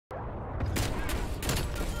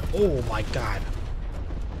Oh my god.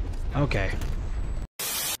 Okay.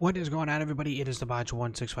 What is going on, everybody? It is the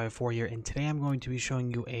Botch1654 here, and today I'm going to be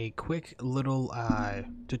showing you a quick little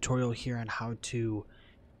tutorial here on how to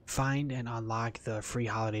find and unlock the free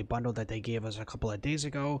holiday bundle that they gave us a couple of days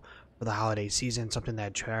ago for the holiday season. Something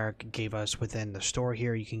that Treyarch gave us within the store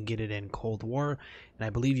here. You can get it in Cold War, and I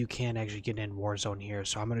believe you can actually get it in Warzone here.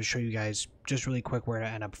 So I'm going to show you guys just really quick where to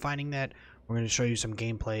end up finding that. We're going to show you some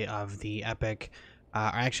gameplay of the epic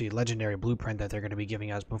actually legendary blueprint that they're going to be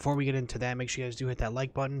giving us. Before we get into that, make sure you guys do hit that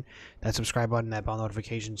like button, that subscribe button, that bell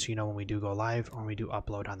notification, so you know when we do go live or when we do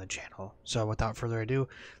upload on the channel. So without further ado,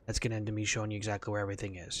 let's get into me showing you exactly where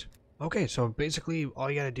everything is. Okay, so basically all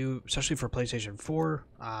you got to do, especially for PlayStation 4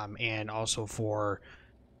 and also for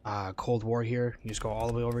Cold War here, you just go all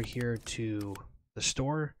the way over here to the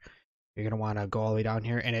store. You're going to want to go all the way down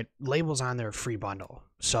here, and it labels on their free bundle.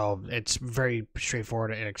 So it's very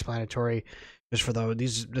straightforward and explanatory. Just for those,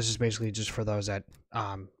 this is basically just for those that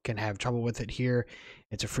can have trouble with it here.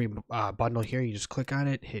 It's a free bundle here. You just click on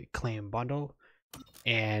it, hit claim bundle,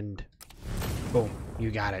 and boom, you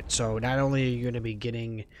got it. So not only are you going to be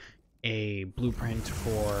getting a blueprint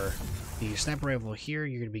for the sniper rifle here,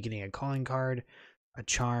 you're going to be getting a calling card, a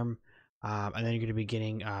charm, and then you're going to be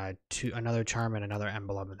getting another charm and another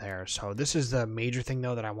emblem there. So this is the major thing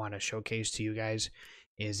though that I want to showcase to you guys,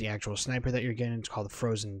 is the actual sniper that you're getting. It's called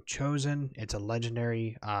Frozen Chosen. It's a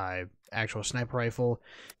legendary actual sniper rifle.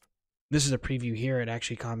 This is a preview here. It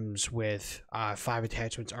actually comes with 5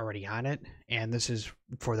 attachments already on it, and this is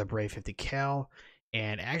for the Brave 50 cal,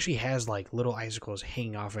 and it actually has like little icicles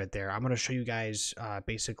hanging off of it there. I'm going to show you guys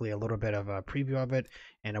basically a little bit of a preview of it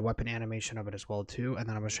and a weapon animation of it as well too, and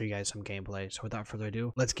then I'm going to show you guys some gameplay. So without further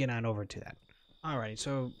ado, let's get on over to that. Alrighty,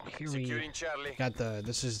 so here we got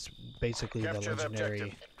this is basically the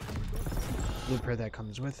legendary blueprint that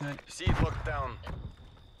comes with it.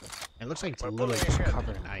 It looks like it's literally just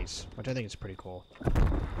covered in ice, which I think is pretty cool.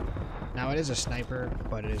 Now it is a sniper,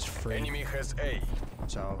 but it is free. Enemy has A.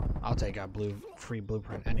 So I'll take a free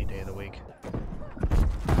blueprint any day of the week.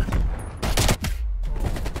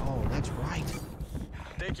 Oh, that's right.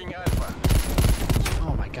 Taking Alpha.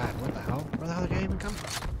 Oh my god, what the hell? Where the hell did I even come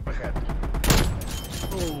from? Ahead.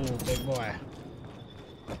 Oh, big boy.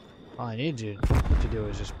 All I need you to do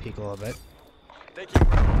is just peek a little bit. Taking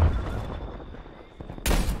Bravo.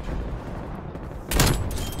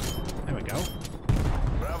 There we go.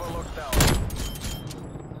 Bravo locked down.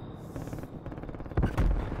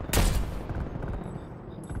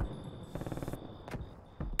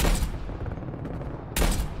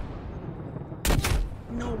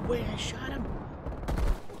 No way, I shot him.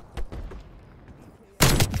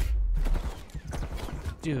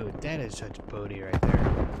 Dude, that is such booty right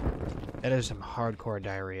there. That is some hardcore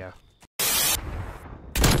diarrhea.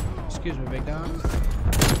 Excuse me, big dog.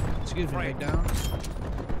 Excuse me, big dog.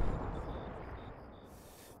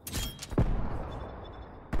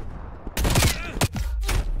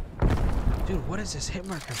 Dude, what is this hit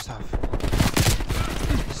marker stuff?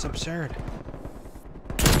 This is absurd.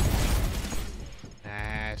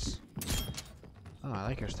 Nice. Oh, I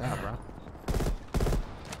like your style, bro.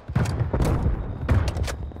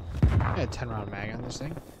 I got a 10-round mag on this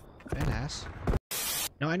thing. Very nice.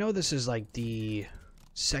 Now, I know this is like the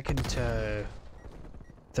second to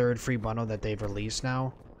third free bundle that they've released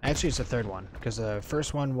now. Actually, it's the third one, because the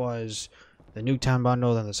first one was the Nuketown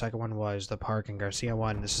bundle, then the second one was the Park and Garcia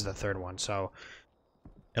one. This is the third one. So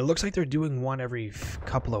it looks like they're doing one every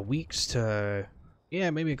couple of weeks to, yeah,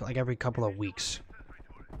 maybe like every couple of weeks.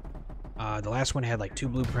 The last one had like 2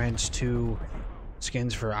 blueprints, 2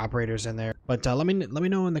 skins for operators in there. But let me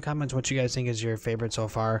know in the comments what you guys think is your favorite so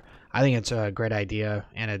far. I think it's a great idea,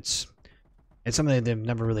 and it's something that they've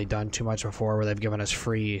never really done too much before, where they've given us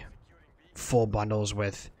free full bundles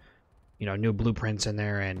with, you know, new blueprints in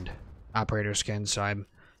there and operator skins. So I'm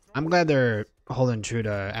glad they're holding true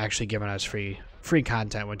to actually giving us free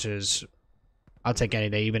content, which is, I'll take any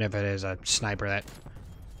day, even if it is a sniper that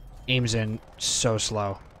aims in so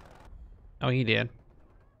slow. Oh, he did.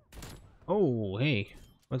 Oh, hey.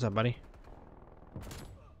 What's up, buddy?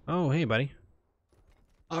 Oh, hey, buddy.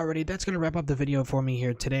 Alrighty, that's going to wrap up the video for me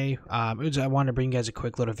here today. I wanted to bring you guys a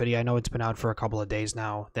quick little video. I know it's been out for a couple of days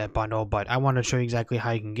now, that bundle, but I want to show you exactly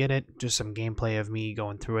how you can get it. Just some gameplay of me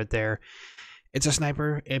going through it there. It's a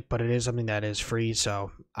sniper, but it is something that is free,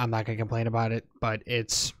 so I'm not going to complain about it. But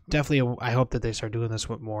it's definitely, I hope that they start doing this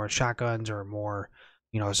with more shotguns or more,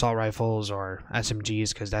 you know, assault rifles or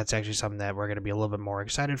SMGs, because that's actually something that we're going to be a little bit more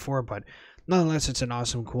excited for. But nonetheless, it's an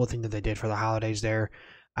awesome, cool thing that they did for the holidays there.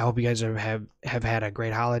 I hope you guys have had a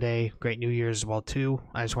great holiday, great New Year's as well too.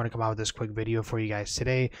 I just want to come out with this quick video for you guys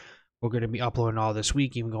today. we're going to be uploading all this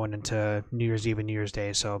week, even going into New Year's Eve and New Year's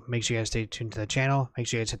Day. So make sure you guys stay tuned to the channel. Make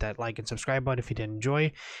sure you guys hit that like and subscribe button if you did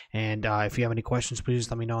enjoy. And if you have any questions, please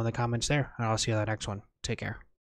let me know in the comments there. And I'll see you on the next one. Take care.